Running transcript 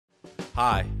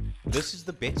Hi, this is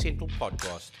the Bet Central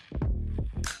podcast.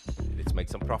 Let's make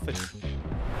some profit.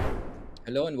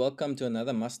 Hello and welcome to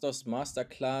another Mastos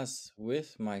Masterclass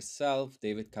with myself,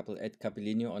 David Couple at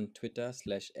Capellino on Twitter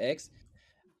 /X,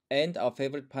 and our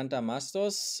favorite punter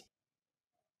Mastos.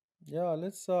 Yeah,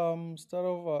 let's start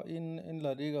off in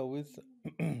La Liga with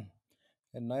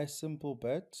a nice simple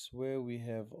bet where we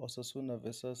have Osasuna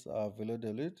versus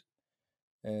Valladolid,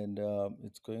 and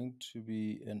it's going to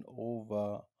be an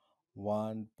over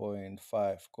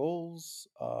 1.5 goals.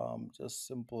 Just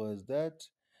simple as that,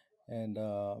 and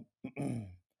the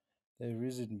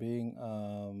reason being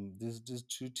these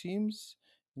two teams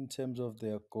in terms of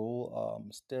their goal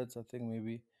stats, I think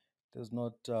maybe there's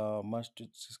not much to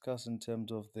discuss in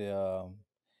terms of the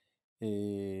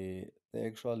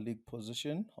actual league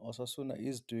position. Osasuna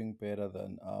is doing better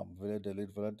than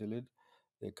Valladolid. Valladolid,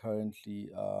 they currently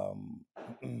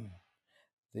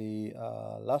the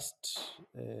last,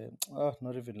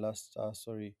 not even last,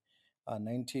 sorry,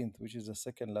 19th, which is the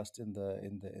second last in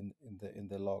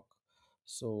the log.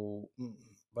 So,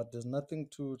 but there's nothing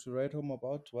to write home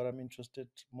about. What I'm interested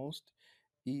most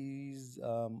is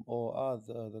or are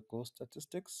the goal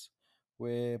statistics,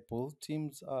 where both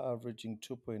teams are averaging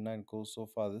 2.9 goals so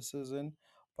far this season,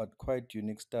 but quite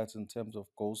unique stats in terms of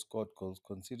goals scored, goals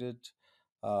conceded.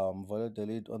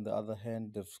 Valladolid, on the other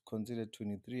hand, they've conceded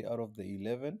 23 out of the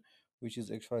 11, which is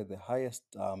actually the highest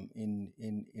in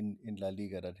La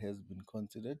Liga that has been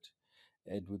conceded.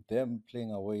 And with them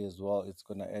playing away as well, it's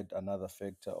going to add another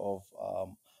factor of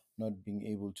not being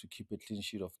able to keep a clean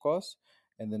sheet, of course.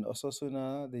 And then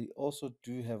Osasuna, they also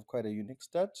do have quite a unique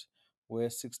stat where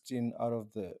 16 out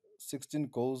of the 16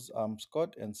 goals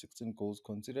scored and 16 goals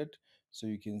conceded. So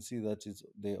you can see that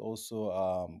they're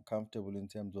also comfortable in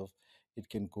terms of it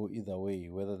can go either way,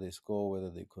 whether they score, whether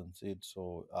they concede.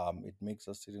 So it makes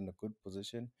us sit in a good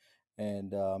position.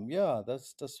 And yeah,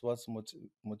 that's what's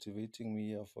motivating me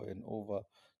here for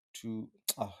two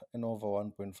an over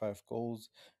 1.5 goals.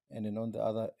 And then on the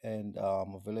other end,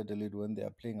 Valladolid, when they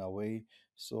are playing away,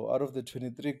 so out of the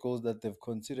 23 goals that they've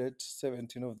conceded,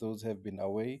 17 of those have been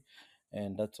away,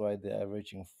 and that's why they're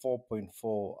averaging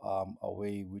 4.4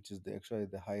 away, which is actually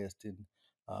the highest in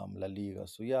La Liga.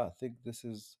 So yeah, I think this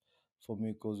is, for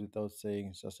me, goes without saying,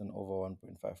 it's just an over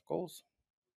 1.5 goals.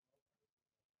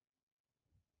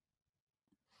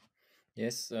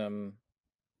 Yes, on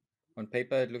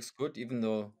paper it looks good, even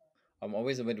though I'm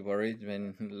always a bit worried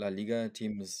when La Liga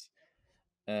teams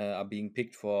are being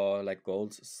picked for like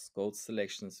goals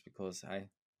selections because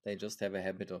they just have a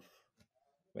habit of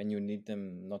when you need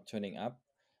them not turning up.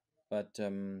 But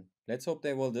let's hope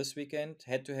they will this weekend.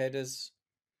 Head to head is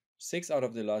six out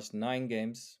of the last nine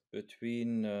games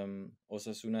between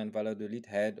Osasuna and Valladolid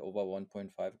had over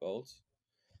 1.5 goals.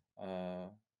 Uh,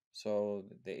 so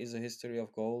there is a history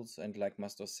of goals, and like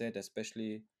Master said,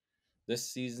 especially this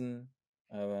season,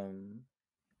 um,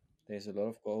 there's a lot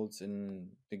of goals in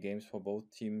the games for both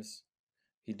teams.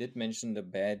 He did mention the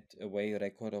bad away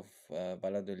record of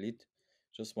Valladolid.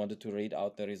 Just wanted to read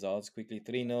out the results quickly.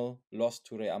 3-0 loss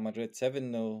to Real Madrid,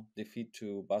 7-0 defeat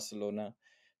to Barcelona,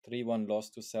 3-1 loss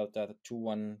to Celta,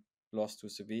 2-1 loss to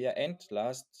Sevilla, and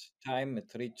last time a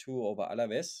 3-2 over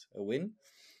Alaves, a win.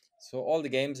 So all the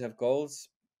games have goals.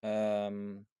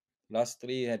 Um, last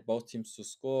three had both teams to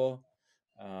score.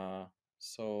 Uh,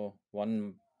 so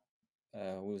one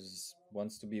who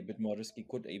wants to be a bit more risky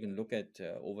could even look at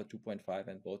over 2.5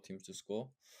 and both teams to score.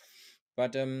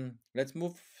 But let's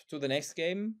move to the next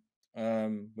game,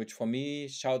 which for me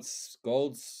shouts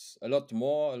goals a lot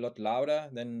more, a lot louder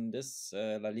than this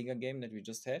La Liga game that we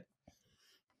just had.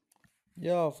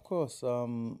 Yeah, of course.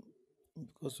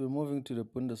 Because we're moving to the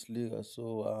Bundesliga,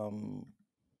 so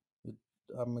it,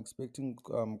 I'm expecting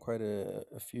quite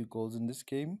a few goals in this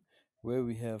game, where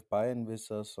we have Bayern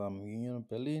versus Union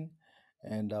Berlin,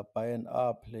 and Bayern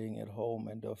are playing at home,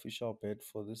 and the official bet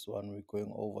for this one we're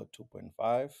going over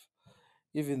 2.5.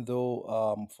 Even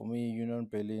though for me Union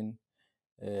Berlin,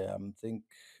 think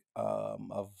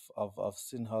I've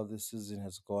seen how this season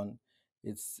has gone.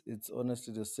 It's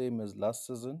honestly the same as last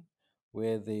season,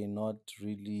 where they're not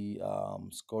really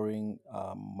scoring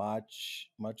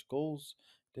much goals.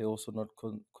 They're also not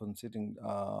conceding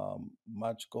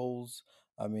much goals.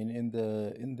 I mean, in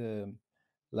the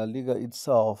La Liga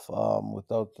itself,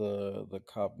 without the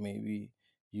cup, maybe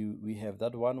you we have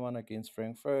that 1-1 against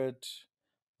Frankfurt,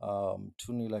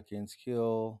 2-0 against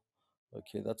Kiel.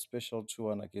 Okay, that special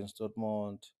 2-1 against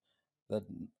Dortmund, that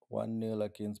 1-0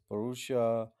 against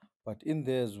Borussia. But in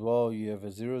there as well, you have a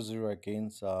 0-0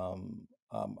 against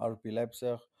RB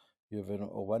Leipzig. You have a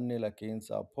 1-0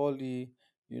 against Poli.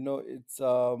 It's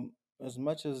as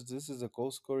much as this is a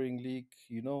goal scoring league,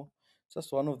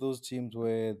 just one of those teams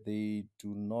where they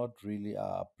do not really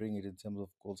bring it in terms of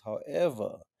goals.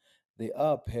 However, they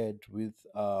are paired with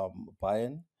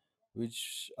Bayern,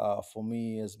 which for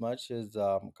me, as much as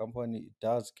company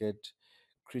does get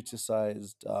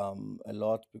criticized a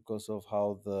lot because of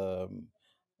how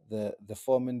the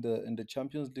form in the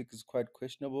Champions League is quite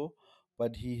questionable.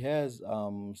 But he has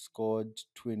scored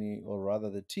 20, or rather,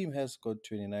 the team has scored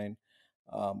 29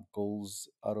 goals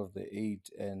out of the eight,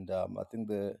 and I think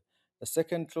the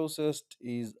second closest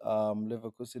is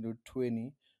Leverkusen with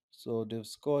 20. So they've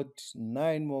scored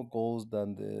nine more goals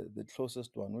than the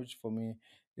closest one, which for me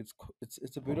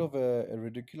it's a bit of a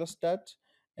ridiculous stat,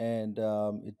 and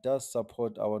it does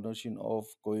support our notion of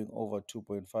going over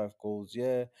 2.5 goals.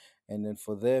 Yeah, and then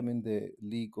for them in the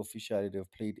league officially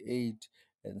they've played eight,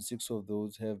 and six of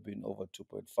those have been over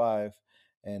 2.5,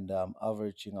 and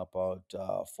averaging about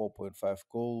 4.5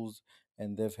 goals.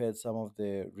 And they've had some of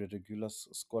the ridiculous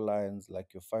score lines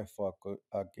like your 5-4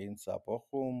 against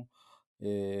Bochum,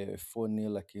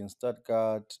 4-0 against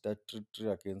Stuttgart, that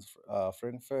 3-3 against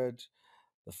Frankfurt,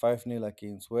 the 5-0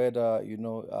 against Werder.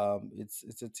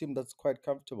 It's a team that's quite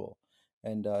comfortable.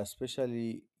 And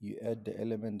especially you add the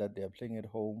element that they are playing at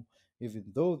home, even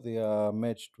though they are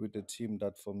matched with a team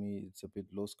that for me it's a bit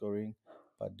low scoring,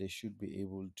 but they should be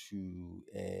able to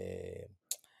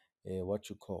what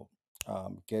you call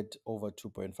get over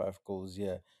 2.5 goals.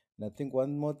 Yeah. And I think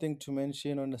one more thing to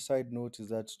mention on a side note is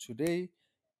that today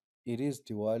it is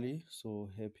Diwali, so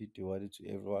happy Diwali to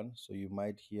everyone. So you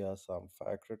might hear some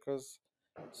firecrackers.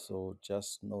 So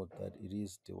just note that it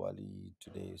is Diwali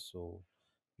today. So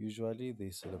usually they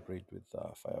celebrate with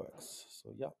fireworks. So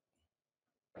yeah.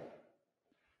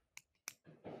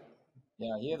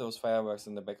 Yeah, I hear those fireworks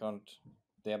in the background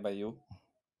there by you.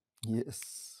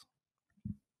 Yes.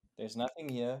 There's nothing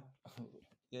here.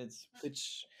 It's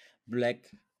pitch black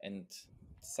and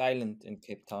silent in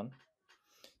Cape Town.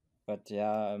 But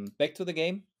yeah, back to the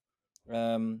game.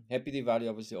 Happy Diwali,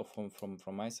 obviously, auch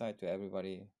from my side to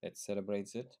everybody that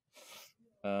celebrates it.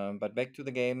 But back to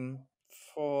the game.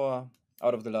 Four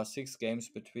out of the last six games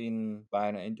between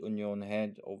Bayern and Union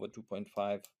had over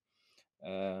 2.5.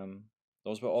 Um,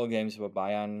 those were all games where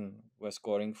Bayern were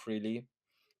scoring freely.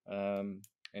 Um,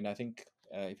 and I think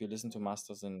if you listen to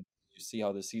Masters and you see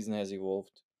how the season has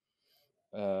evolved,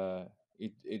 uh,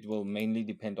 it will mainly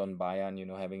depend on Bayern,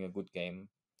 having a good game,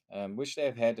 which they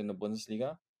have had in the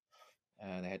Bundesliga.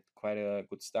 They had quite a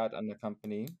good start under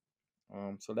company.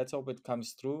 So let's hope it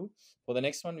comes through. For the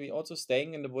next one, we also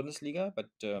staying in the Bundesliga, but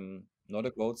not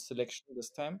a gold selection this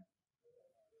time.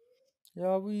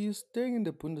 Yeah, we're staying in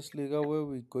the Bundesliga where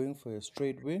we're going for a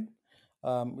straight win.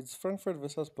 It's Frankfurt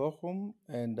versus Bochum,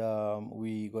 and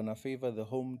we're gonna favor the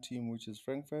home team, which is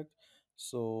Frankfurt.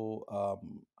 So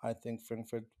I think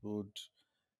Frankfurt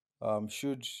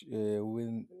should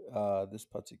win this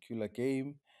particular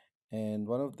game. And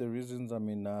one of the reasons, I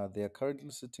mean, they are currently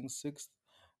sitting sixth.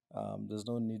 There's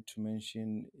no need to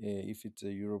mention if it's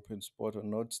a European sport or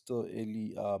not. Still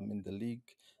early in the league.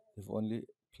 They've only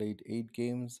played eight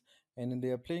games, and then they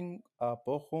are playing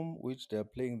Bochum, which they are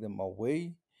playing them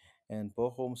away. And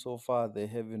Bochum, so far, they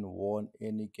haven't won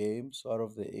any game. So out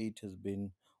of the eight, has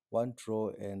been one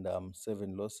draw and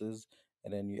seven losses.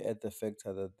 And then you add the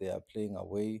factor that they are playing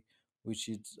away, which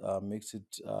makes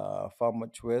it far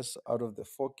much worse. Out of the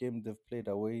four games they've played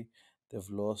away, they've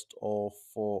lost all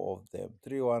four of them.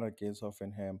 3-1 against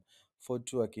Hoffenheim,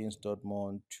 4-2 against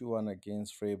Dortmund, 2-1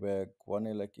 against Freiburg,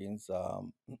 1-0 against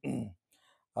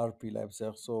RP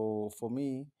Leipzig. So for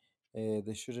me,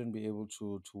 they shouldn't be able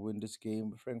to win this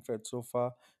game. Frankfurt so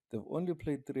far, they've only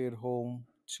played three at home,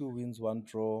 two wins, one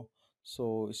draw.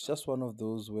 So it's just one of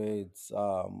those where it's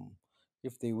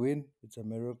if they win, it's a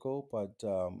miracle. But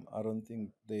I don't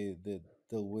think they'll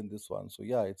win this one. So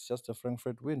yeah, it's just a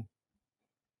Frankfurt win.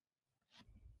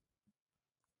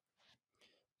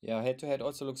 Yeah, head to head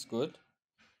also looks good.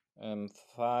 Um,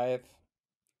 five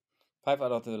five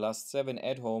out of the last seven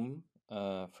at home.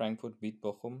 Frankfurt beat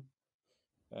Bochum.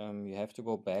 You have to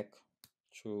go back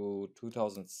to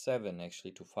 2007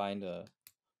 actually to find a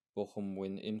Bochum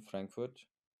win in Frankfurt.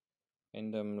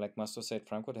 And like Master said,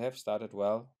 Frankfurt have started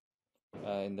well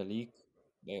in the league.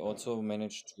 They also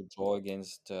managed to draw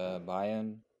against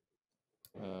Bayern.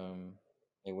 Um,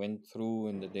 they went through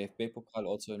in the DFB Pokal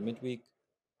also in midweek.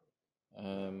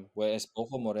 Whereas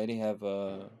Bochum already have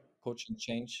a coaching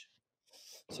change.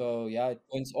 So yeah, it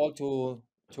points all to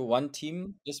one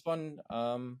team. This one,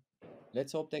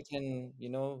 let's hope they can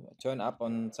turn up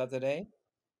on Saturday,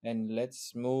 and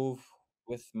let's move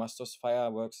with Mastos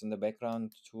fireworks in the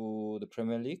background to the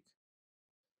Premier League.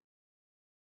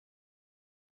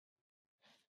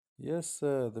 Yes,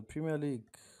 the Premier League,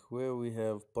 where we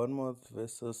have Bournemouth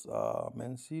versus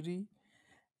Man City,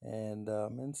 and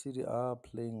Man City are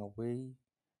playing away,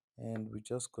 and we're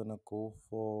just gonna go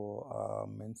for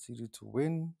Man City to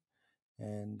win,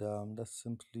 and that's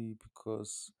simply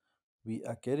because we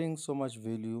are getting so much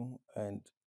value, and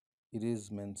it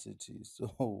is Man City.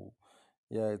 So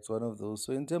yeah, it's one of those.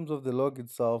 So in terms of the log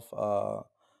itself,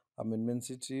 I mean Man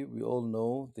City, we all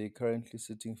know they're currently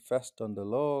sitting first on the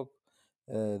log.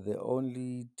 The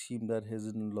only team that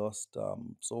hasn't lost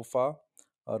so far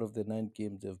out of the 9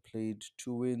 games they've played,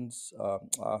 2 wins,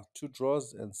 2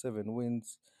 draws, and 7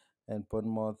 wins. And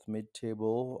Bournemouth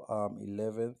mid-table,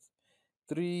 11th,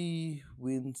 3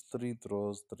 wins, 3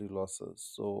 draws, 3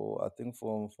 losses. So I think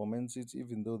for Man City,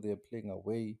 even though they're playing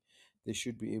away, they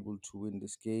should be able to win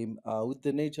this game. With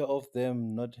the nature of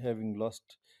them not having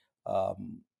lost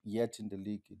yet in the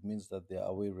league, it means that their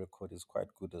away record is quite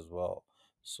good as well.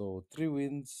 So 3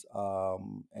 wins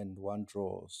and 1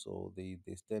 draw. So they're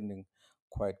standing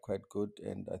quite good,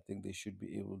 and I think they should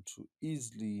be able to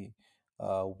easily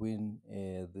win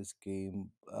this game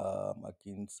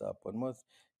against Bournemouth,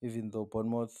 even though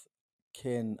Bournemouth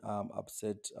can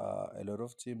upset a lot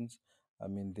of teams. I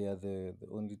mean, they are the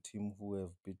only team who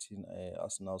have beaten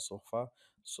Arsenal so far.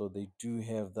 So they do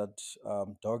have that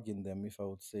dog in them, if I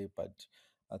would say. But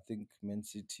I think Man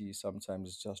City sometimes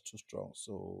is just too strong.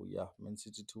 So yeah, Man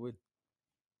City to win.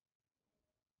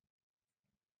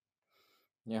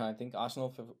 Yeah, I think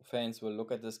Arsenal fans will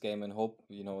look at this game and hope,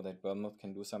 that Bournemouth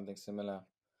can do something similar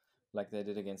like they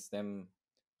did against them.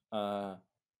 Uh,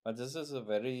 but this is a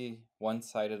very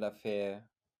one-sided affair.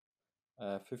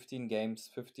 15 games,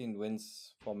 15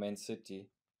 wins for Man City.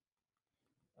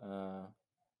 Uh,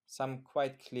 some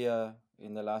quite clear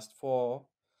in the last four.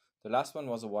 The last one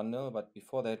was a 1-0, but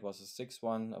before that was a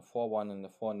 6-1, a 4-1, and a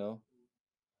 4-0.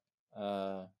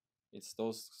 Uh, it's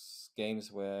those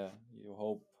games where you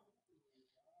hope,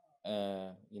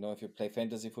 if you play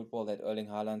fantasy football, that Erling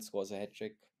Haaland scores a hat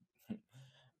trick.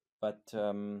 But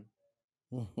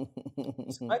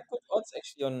it's quite good odds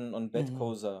actually on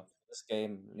Betcoza for this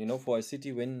game. For a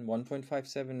City win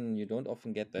 1.57, you don't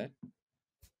often get that.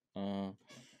 Uh,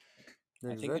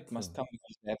 I think it Exactly. must come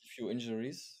because they have a few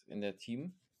injuries in their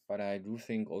team. But I do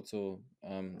think also,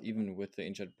 even with the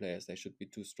injured players, they should be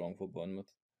too strong for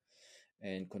Bournemouth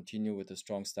and continue with the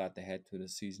strong start they had to the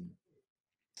season.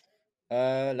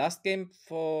 Last game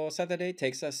for Saturday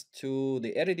takes us to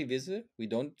the Eredivisie. We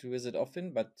don't visit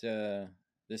often, but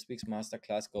this week's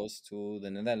masterclass goes to the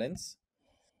Netherlands.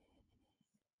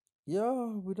 Yeah,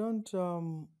 we don't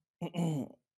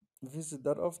visit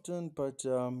that often, but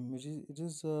it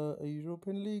is a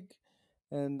European League,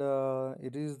 and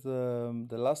it is the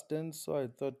last dance. So I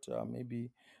thought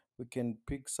maybe we can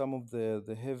pick some of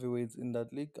the heavyweights in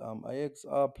that league. Ajax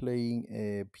are playing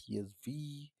a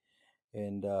PSV,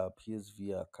 and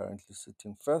PSV are currently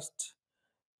sitting first,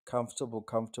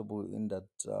 comfortable in that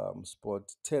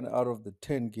spot. 10 out of the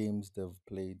 10 games they've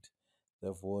played,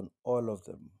 they've won all of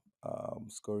them,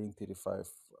 scoring 35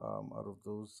 out of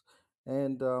those.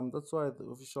 And that's why the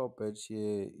official bet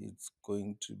here it's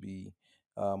going to be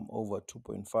over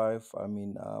 2.5. I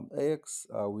mean, AX,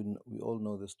 we all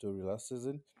know the story last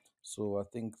season. So I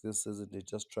think this season they're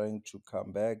just trying to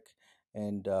come back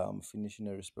and finish in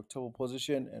a respectable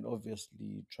position and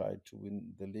obviously try to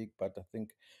win the league. But I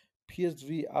think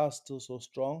PSV are still so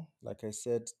strong. Like I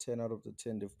said, 10 out of the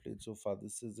 10 they've played so far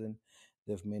this season,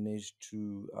 they've managed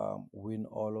to win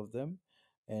all of them.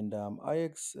 And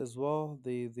Ajax as well,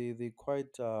 they're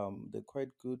quite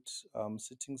good,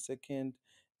 sitting second.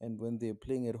 And when they're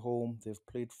playing at home, they've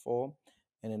played four,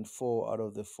 and then 4 out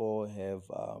of the 4 have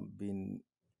been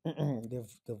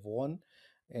they've won,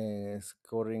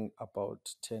 scoring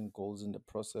about 10 goals in the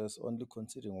process, only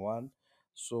conceding one.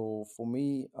 So for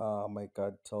me, my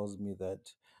gut tells me that.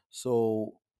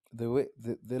 So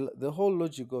the whole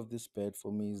logic of this bet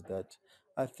for me is that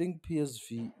I think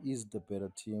PSV is the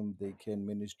better team. They can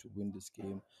manage to win this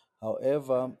game.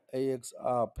 However, AX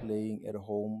are playing at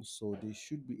home, so they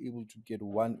should be able to get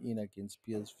one in against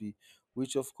PSV,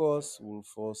 which of course will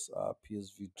force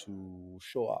PSV to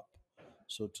show up,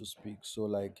 so to speak. So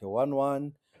like a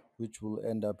 1-1, which will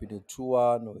end up in a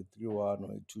 2-1 or a 3-1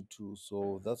 or a 2-2.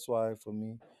 So that's why for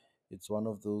me, it's one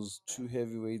of those two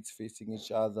heavyweights facing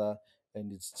each other,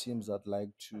 and it's teams that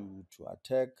like to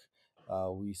attack.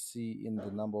 We see in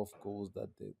the number of goals that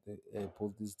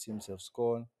both these teams have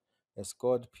scored.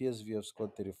 PSV have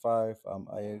scored 35.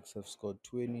 Ajax have scored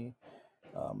 20.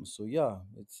 So yeah,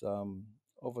 it's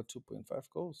over 2.5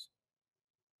 goals.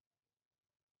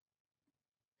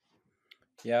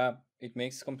 Yeah, it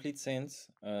makes complete sense.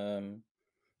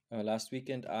 Last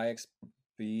weekend, Ajax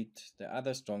beat the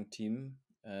other strong team,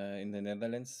 in the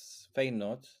Netherlands.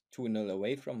 Feyenoord 2-0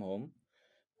 away from home.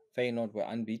 Feyenoord were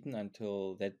unbeaten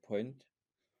until that point.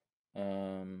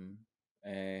 Um,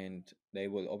 and they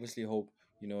will obviously hope,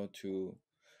 to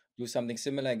do something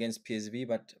similar against PSV,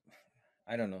 but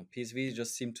I don't know. PSV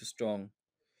just seem too strong.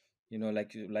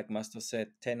 Like Master said,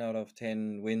 10 out of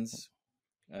 10 wins,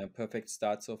 perfect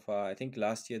start so far. I think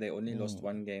last year they only lost Mm,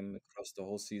 one game across the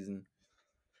whole season.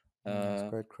 it's Uh,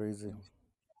 quite crazy.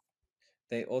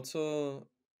 they also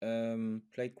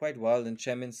played quite well in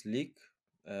Champions League.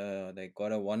 They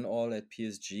got a 1-all at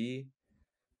PSG,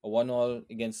 a 1-all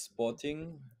against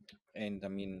Sporting, and I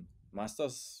mean,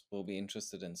 Masters will be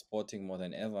interested in Sporting more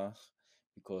than ever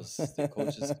because the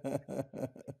coaches.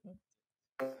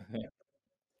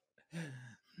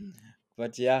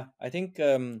 But yeah, I think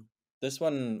this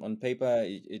one on paper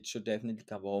it should definitely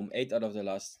cover home. 8 out of the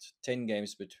last 10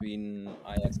 games between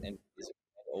Ajax and PSV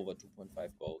had over 2.5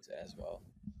 goals as well.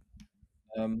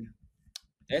 Um,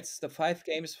 that's the 5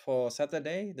 games for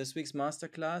Saturday. This week's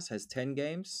masterclass has 10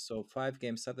 games, so 5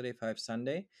 games Saturday, 5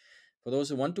 Sunday. For those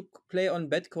who want to play on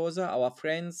Betcoza, our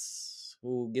friends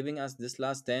who giving us this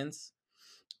last dance,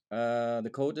 the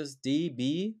code is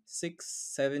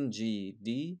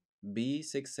DB67G.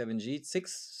 DB67G.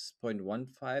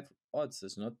 6.15 odds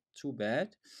is not too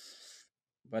bad.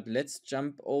 But let's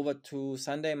jump over to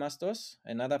Sunday, Mastos.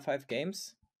 Another 5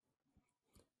 games.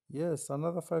 Yes,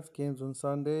 another 5 games on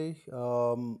Sunday.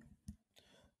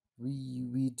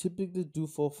 We typically do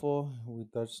 4-4. We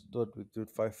touched thought we did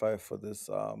 5-5 for this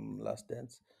last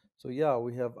dance. So yeah,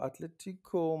 we have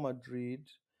Atletico Madrid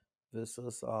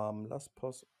versus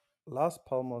Las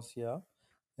Palmas here,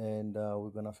 and we're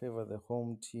gonna favor the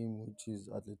home team, which is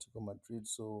Atletico Madrid.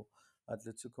 So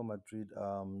Atletico Madrid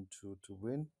to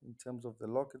win in terms of the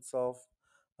lock itself.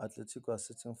 Atletico are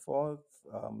sitting fourth,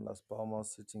 Las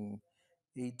Palmas sitting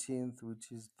 18th,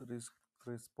 which is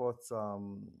three spots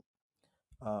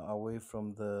away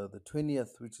from the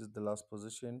 20th, which is the last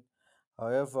position.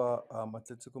 However,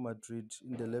 Atletico Madrid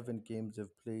in the 11 games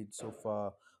they've played so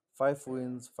far, 5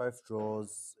 wins, 5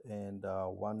 draws, and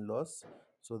 1 loss.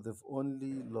 So they've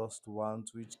only lost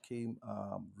once, which came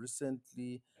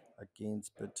recently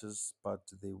against Betis, but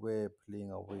they were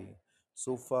playing away.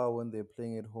 So far, when they're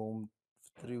playing at home,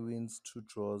 3 wins, 2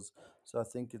 draws. So I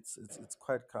think it's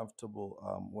quite comfortable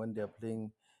when they're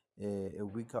playing a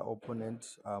weaker opponent.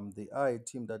 They are a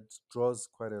team that draws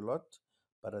quite a lot,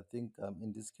 but I think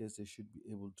in this case they should be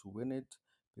able to win it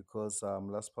because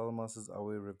Las Palmas'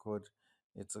 away record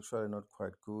it's actually not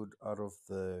quite good. Out of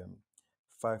the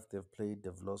five they've played,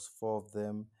 they've lost four of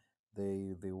them.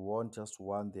 They won just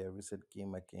one their recent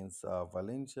game against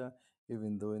Valencia,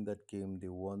 even though in that game they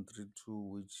won 3-2,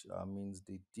 which means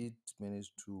they did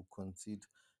manage to concede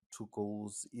 2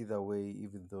 goals either way,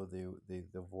 even though they've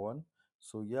won.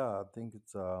 So yeah, I think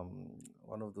it's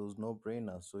one of those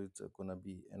no-brainers. So it's gonna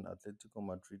be an Atletico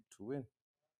Madrid to win.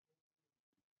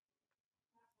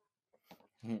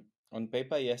 On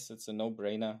paper, yes, it's a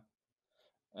no-brainer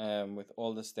with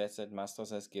all the stats that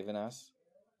Mastos has given us.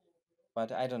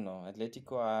 But I don't know.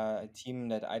 Atletico are a team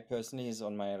that I personally is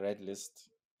on my red list.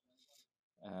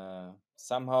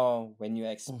 Somehow, when you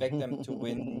expect them to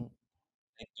win,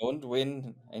 they don't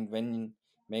win, and when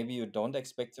maybe you don't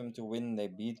expect them to win, they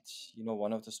beat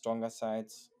one of the stronger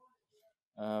sides.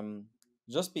 Um,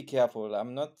 just be careful.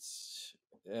 I'm not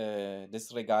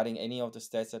disregarding any of the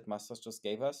stats that Masters just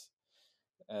gave us.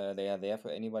 They are there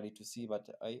for anybody to see, but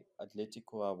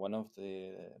Atletico are one of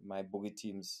the my boogie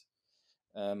teams.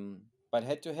 But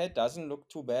head to head doesn't look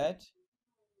too bad.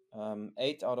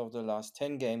 8 out of the last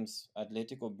 10 games,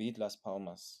 Atletico beat Las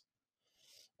Palmas.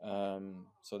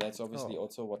 So that's obviously Oh,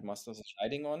 also what Masters is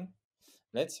riding on.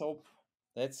 Let's hope.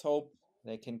 Let's hope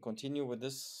they can continue with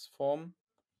this form.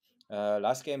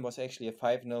 Last game was actually a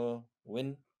 5-0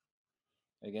 win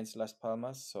against Las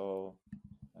Palmas, so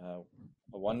uh,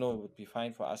 a 1-0 would be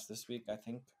fine for us this week, I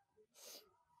think.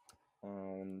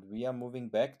 And we are moving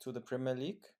back to the Premier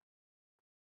League.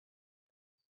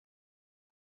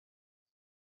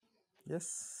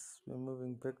 yes, we're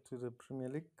moving back to the Premier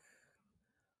League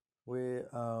where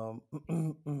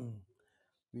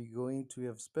we're going to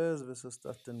have Spurs versus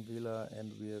Aston Villa,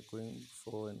 and we are going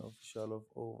for an official of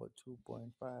over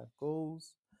 2.5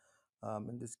 goals.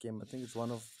 In this game, I think it's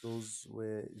one of those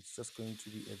where it's just going to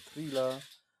be a thriller.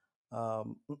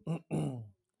 Um,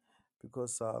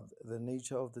 because the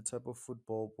nature of the type of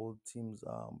football both teams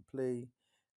play.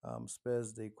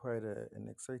 Spurs they quite an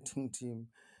exciting team,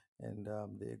 and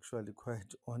they actually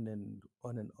quite on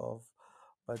and off.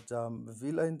 But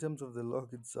Villa, in terms of the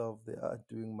log itself, they are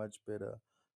doing much better,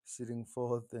 sitting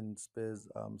fourth, and Spurs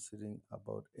sitting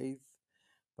about eighth.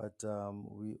 but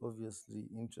we obviously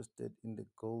interested in the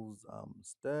goals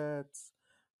stats,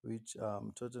 which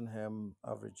Tottenham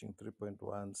averaging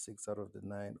 3.1, 6 out of the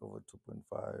 9 over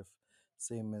 2.5,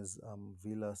 same as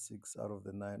Villa 6 out of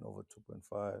the 9 over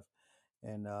 2.5,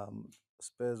 and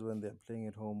Spurs when they're playing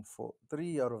at home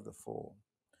 3 out of the 4,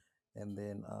 and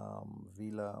then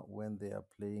Villa when they are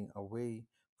playing away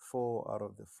 4 out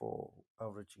of the 4,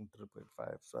 averaging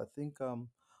 3.5. So I think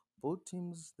both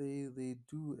teams they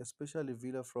do, especially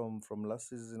Villa from last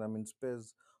season. I mean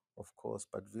Spurs of course,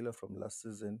 but Villa from last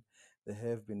season they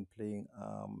have been playing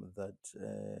that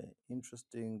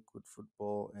interesting good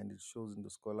football, and it shows in the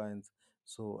scorelines.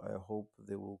 So I hope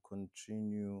they will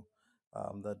continue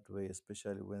that way,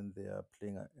 especially when they are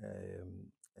playing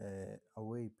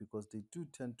away, because they do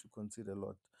tend to concede a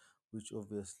lot, which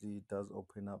obviously does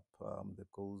open up the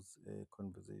goals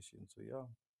conversation. So yeah.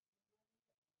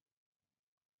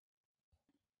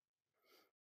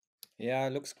 Yeah,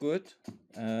 looks good.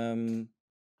 Um,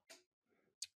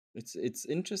 it's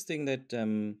interesting that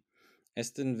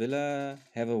Aston Villa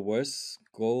have a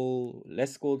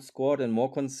less goals scored and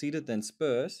more conceded than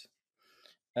Spurs,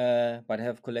 but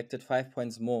have collected 5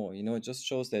 points more. It just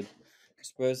shows that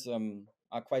Spurs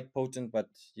are quite potent, but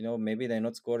maybe they're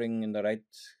not scoring in the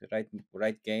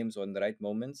right games or in the right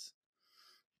moments.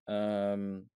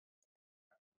 Um,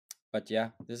 but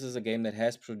yeah, this is a game that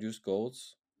has produced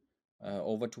goals,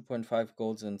 over 2.5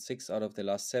 goals in 6 out of the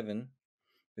last 7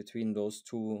 between those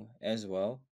two as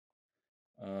well.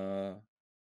 Uh,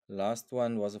 Last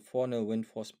one was a 4-0 win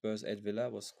for Spurs at Villa.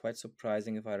 Was quite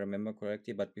surprising if I remember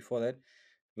correctly. But before that,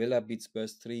 Villa beat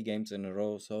Spurs 3 games in a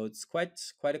row. So it's quite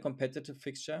a competitive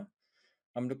fixture.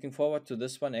 I'm looking forward to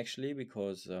this one actually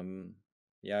because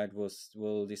yeah,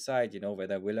 will decide,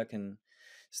 whether Villa can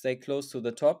stay close to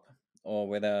the top or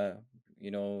whether,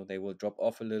 they will drop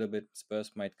off a little bit.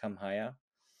 Spurs might come higher.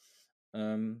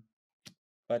 Um,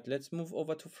 but let's move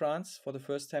over to France for the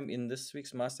first time in this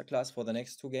week's masterclass for the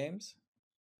next 2 games.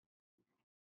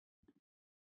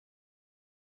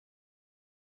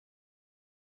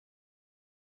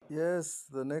 Yes,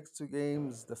 the next 2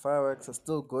 games, the fireworks are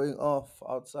still going off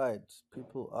outside.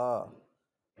 People are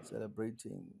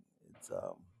celebrating. It's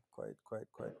quite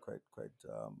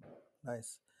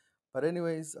nice. But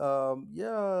anyways,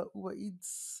 yeah, Uber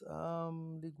Eats,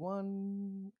 League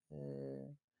One,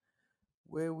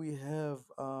 where we have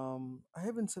I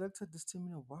haven't selected this team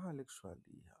in a while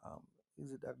actually.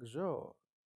 Is it Agjo?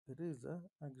 It is,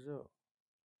 Agjo.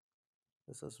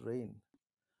 This is Rain.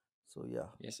 So yeah,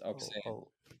 Yes, I'll, Auxerre.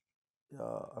 I'll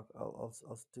yeah, I'll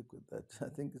stick with that. I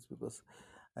think it's because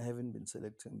I haven't been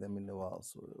selecting them in a while,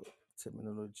 so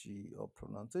terminology or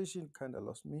pronunciation kind of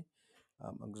lost me.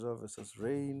 Angel versus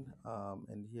Rain,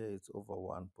 and here it's over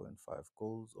 1.5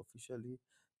 goals officially,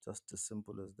 just as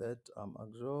simple as that.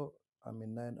 Angel, I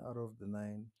mean 9 out of the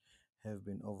 9 have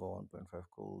been over 1.5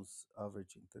 goals,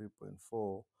 averaging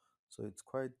 3.4. So it's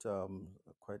quite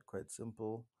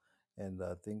simple. And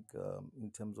I think in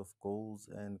terms of goals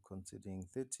and conceding,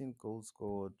 13 goals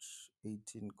scored,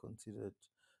 18 conceded,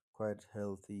 quite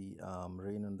healthy.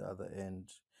 Rain on the other end,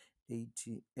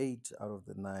 88 out of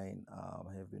the 9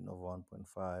 have been over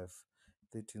 1.5,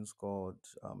 13 scored,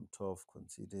 12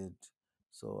 conceded.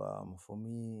 So for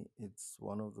me, it's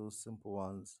one of those simple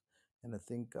ones. And I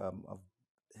think I've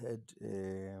had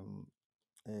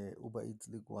Uber Eats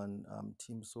League One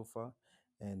team so far,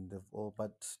 and they've all.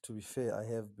 But to be fair, I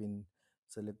have been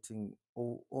selecting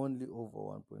only over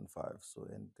 1.5, so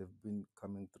and they've been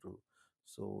coming through.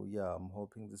 So yeah, I'm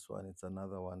hoping this one it's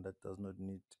another one that does not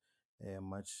need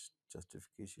much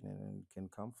justification and it can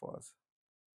come for us.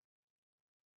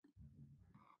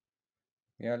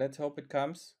 Yeah, let's hope it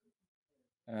comes.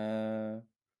 Uh,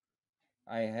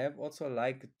 I have also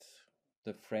liked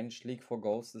the French league for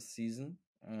goals this season.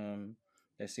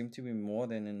 There seem to be more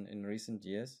than in recent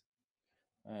years.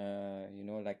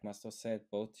 Like Mastos said,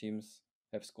 both teams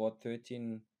have scored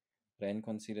 13. Rennes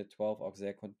conceded 12,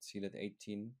 Auxerre conceded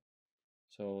 18.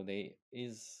 So there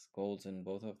is goals in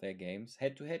both of their games.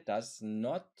 Head to head does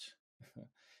not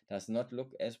does not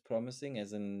look as promising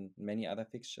as in many other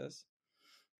fixtures.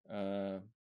 Uh,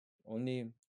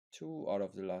 Only 2 out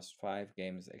of the last 5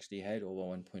 games actually had over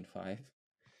 1.5.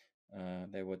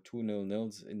 There were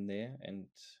 2-0 in there, and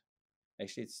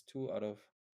actually it's 2 out of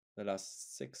the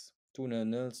last 6.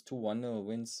 2-0, 2-1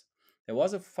 wins. There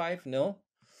was a 5-0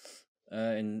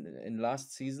 in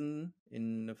last season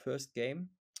in the first game.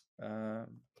 Uh,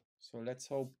 so let's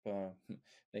hope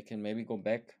they can maybe go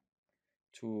back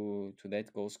to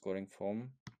that goal scoring form.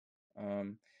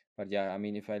 But yeah, I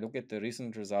mean, if I look at the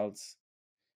recent results,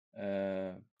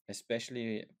 uh,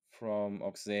 especially from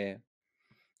Auxerre,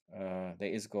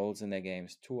 there is goals in their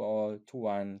games. 2-all,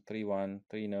 2-1, 3-1,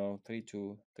 3-0,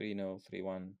 3-2, 3-0,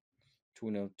 3-1,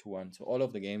 2-0, 2-1. So all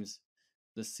of the games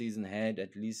this season had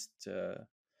at least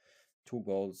two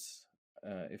goals,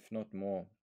 if not more.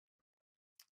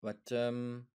 But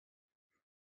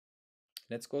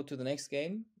let's go to the next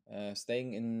game.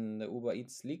 Staying in the Uber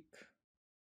Eats League.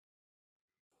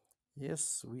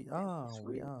 Yes, we are.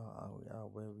 We are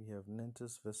where we have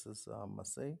Nantes versus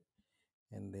Marseille,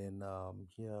 and then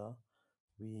here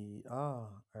we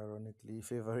are ironically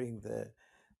favoring the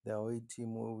away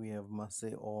team where we have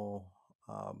Marseille or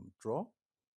draw.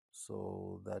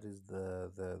 So that is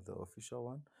the official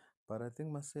one. But I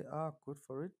think Marseille are good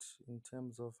for it in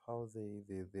terms of how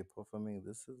they're performing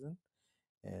this season.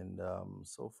 And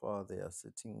so far they are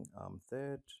sitting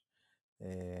third,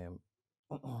 um,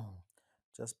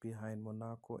 just behind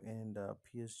Monaco and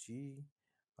PSG.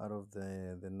 Out of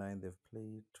the nine they've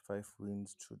played, 5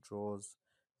 wins, 2 draws,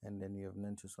 and then you have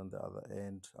Nantes on the other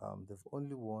end. They've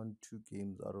only won 2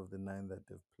 games out of the nine that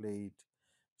they've played.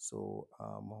 So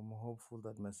I'm hopeful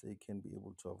that Marseille can be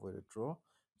able to avoid a draw.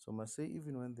 So Marseille,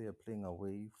 even when they are playing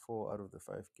away, 4 out of the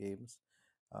 5 games,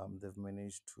 they've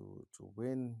managed to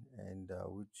win, and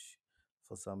which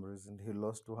for some reason he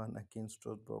lost one against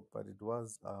Strasbourg, but it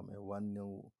was a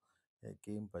 1-0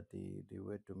 game, but they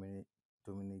were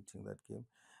dominating that game.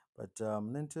 But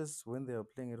Nantes, when they are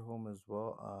playing at home as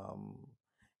well,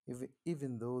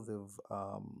 even though they've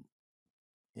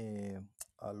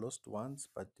lost once,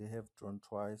 but they have drawn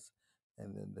twice,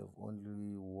 and then they've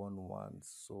only won once.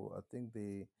 So I think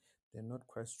they're not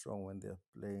quite strong when they're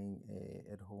playing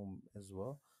at home as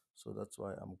well. So that's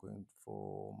why I'm going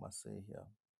for Marseille here.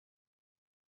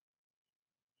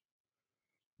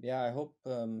 Yeah, I hope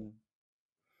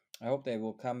they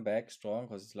will come back strong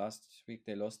because last week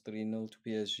they lost 3-0 to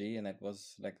PSG, and that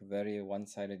was like a very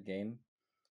one-sided game.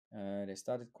 They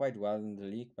started quite well in the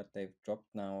league, but they've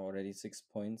dropped now already 6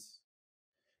 points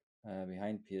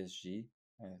behind PSG.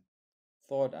 I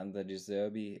thought under De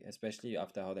Zerbi, especially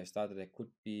after how they started, they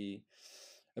could be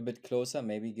a bit closer,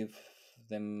 maybe give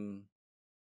them,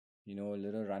 a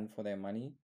little run for their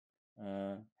money.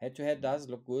 Head to head does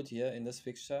look good here in this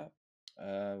fixture,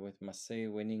 with Marseille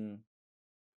winning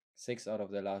 6 out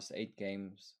of the last 8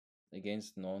 games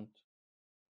against Nantes.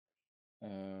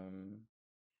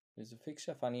 There's a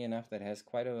fixture, funny enough, that has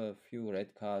quite a few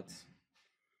red cards.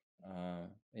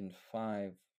 In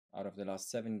 5 out of the last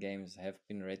 7 games have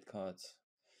been red cards.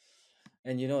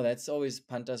 And that's always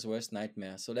Panta's worst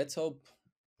nightmare. So let's hope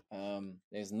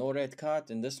there's no red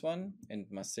card in this one,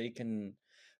 and Marseille can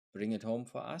bring it home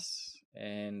for us.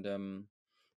 And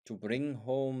to bring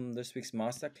home this week's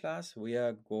masterclass, we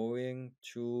are going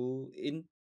to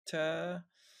Inter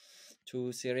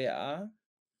to Serie A.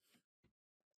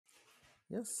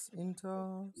 Yes,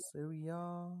 Inter, Serie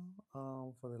A,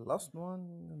 for the last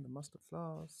one in the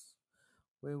masterclass,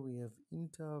 where we have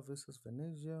Inter versus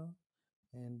Venezia,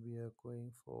 and we are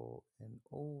going for an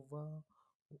over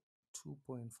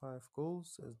 2.5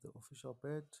 goals as the official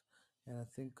bet. And I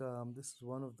think this is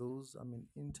one of those. I mean,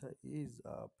 Inter is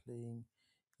playing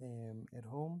at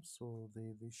home, so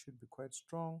they should be quite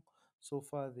strong. So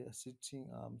far, they are sitting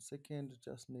second,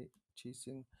 just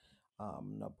chasing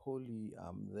Napoli.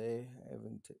 They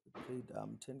having played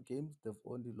 10 games, they've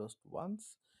only lost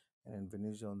once. And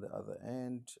Venezia on the other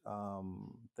end,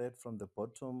 third from the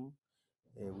bottom,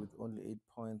 with only 8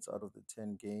 points out of the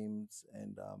 10 games.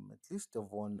 And at least they've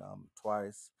won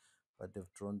twice, but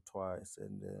they've drawn twice,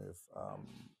 and they've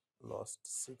lost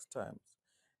 6 times.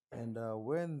 And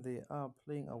when they are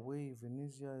playing away,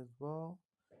 Venezia as well,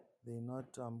 they're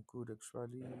not good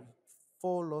actually.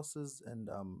 4 losses and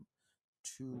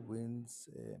 2 wins.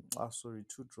 Sorry,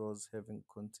 2 draws, having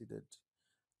conceded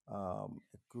a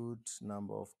good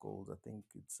number of goals. I think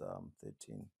it's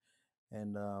 13.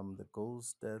 And the goal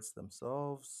stats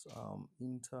themselves,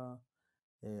 Inter,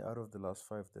 out of the last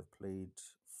 5 they've played,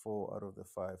 4 out of the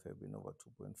 5 have been over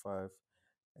 2.5.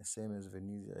 Same as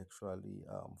Venezia, actually,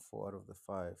 4 out of the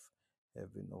 5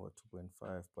 have been over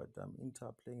 2.5. But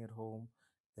Inter playing at home,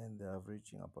 and they're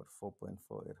averaging about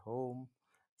 4.4 at home.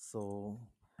 So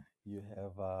you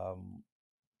have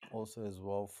also as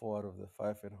well 4 out of the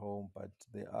 5 at home, but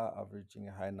they are averaging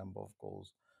a high number of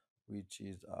goals, which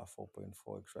is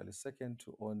 4.4 actually.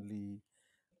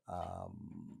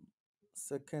 Um,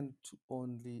 second to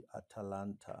only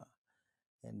Atalanta,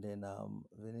 and then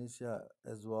Venezia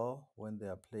as well when they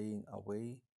are playing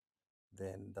away.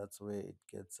 Then that's where it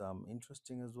gets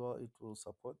interesting as well. It will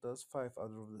support us. 5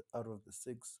 out of the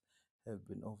 6 have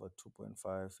been over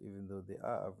 2.5, even though they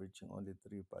are averaging only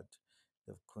 3, but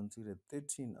they've conceded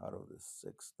 13 out of the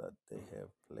 6 that they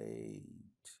have played.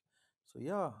 So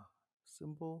yeah,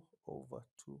 simple over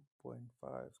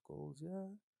 2.5 goals. Yeah,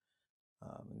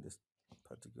 in this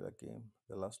particular game,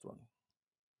 the last one.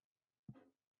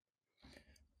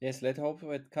 Yes, let's hope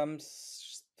it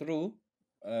comes through.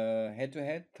 Head to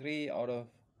head, 3 out of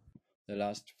the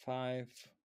last 5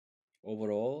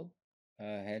 overall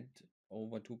had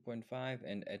over 2.5,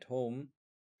 and at home,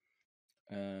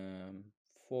 um,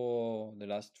 for the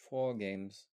last 4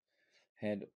 games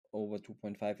had over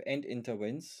 2.5, and Inter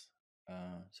wins.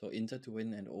 So Inter to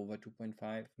win and over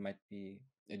 2.5 might be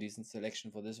a decent selection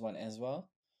for this one as well,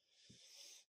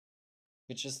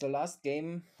 which is the last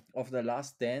game of the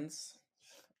last dance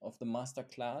of the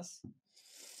Masterclass.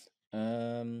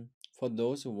 For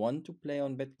those who want to play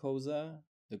on Betcoza,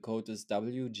 the code is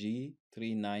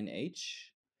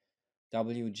WG39H.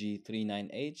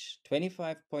 WG39H,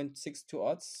 25.62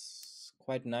 odds,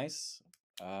 quite nice.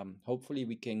 Hopefully,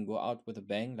 we can go out with a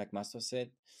bang, like Master said.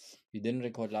 We didn't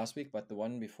record last week, but the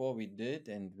one before we did,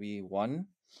 and we won.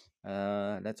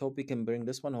 Let's hope we can bring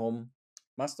this one home.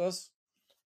 Masters,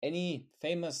 any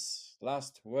famous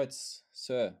last words,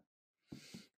 sir?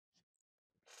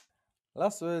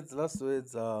 Last words, last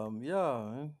words.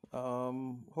 Yeah.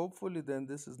 Hopefully, then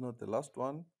this is not the last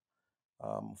one.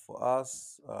 For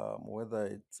us, whether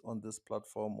it's on this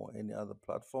platform or any other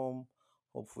platform,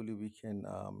 hopefully we can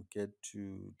get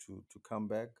to come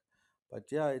back.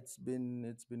 But yeah, it's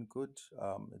been good.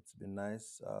 It's been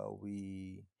nice.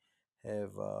 We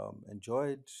have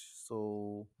enjoyed.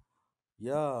 So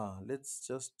yeah, let's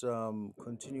just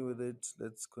continue with it.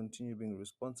 Let's continue being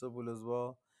responsible as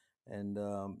well. And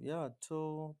yeah,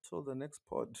 till the next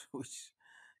pod, which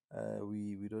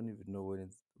we don't even know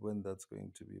when that's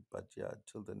going to be. But yeah,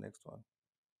 till the next one.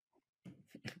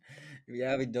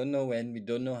 Yeah, we don't know when, we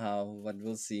don't know how, but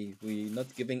we'll see. We're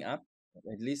not giving up,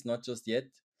 at least not just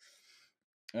yet.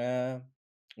 Uh,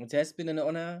 it has been an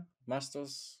honor,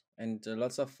 Masters, and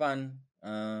lots of fun.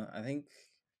 I think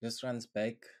this runs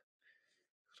back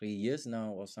 3 years now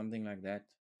or something like that.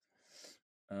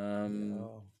 Yeah.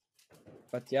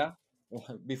 But yeah,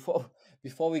 before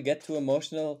before we get too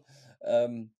emotional,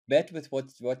 bet with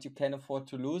what you can afford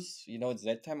to lose. You know, it's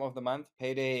that time of the month.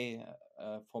 Payday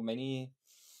for many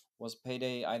was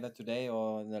payday either today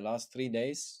or in the last 3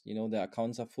 days. You know, the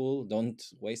accounts are full. Don't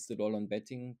waste it all on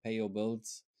betting. Pay your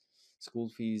bills, school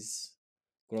fees,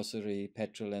 grocery,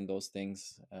 petrol, and those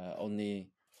things.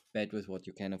 Only bet with what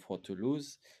you can afford to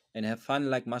lose and have fun,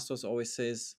 like Mastos always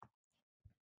says.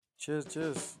 Cheers,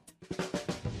 cheers.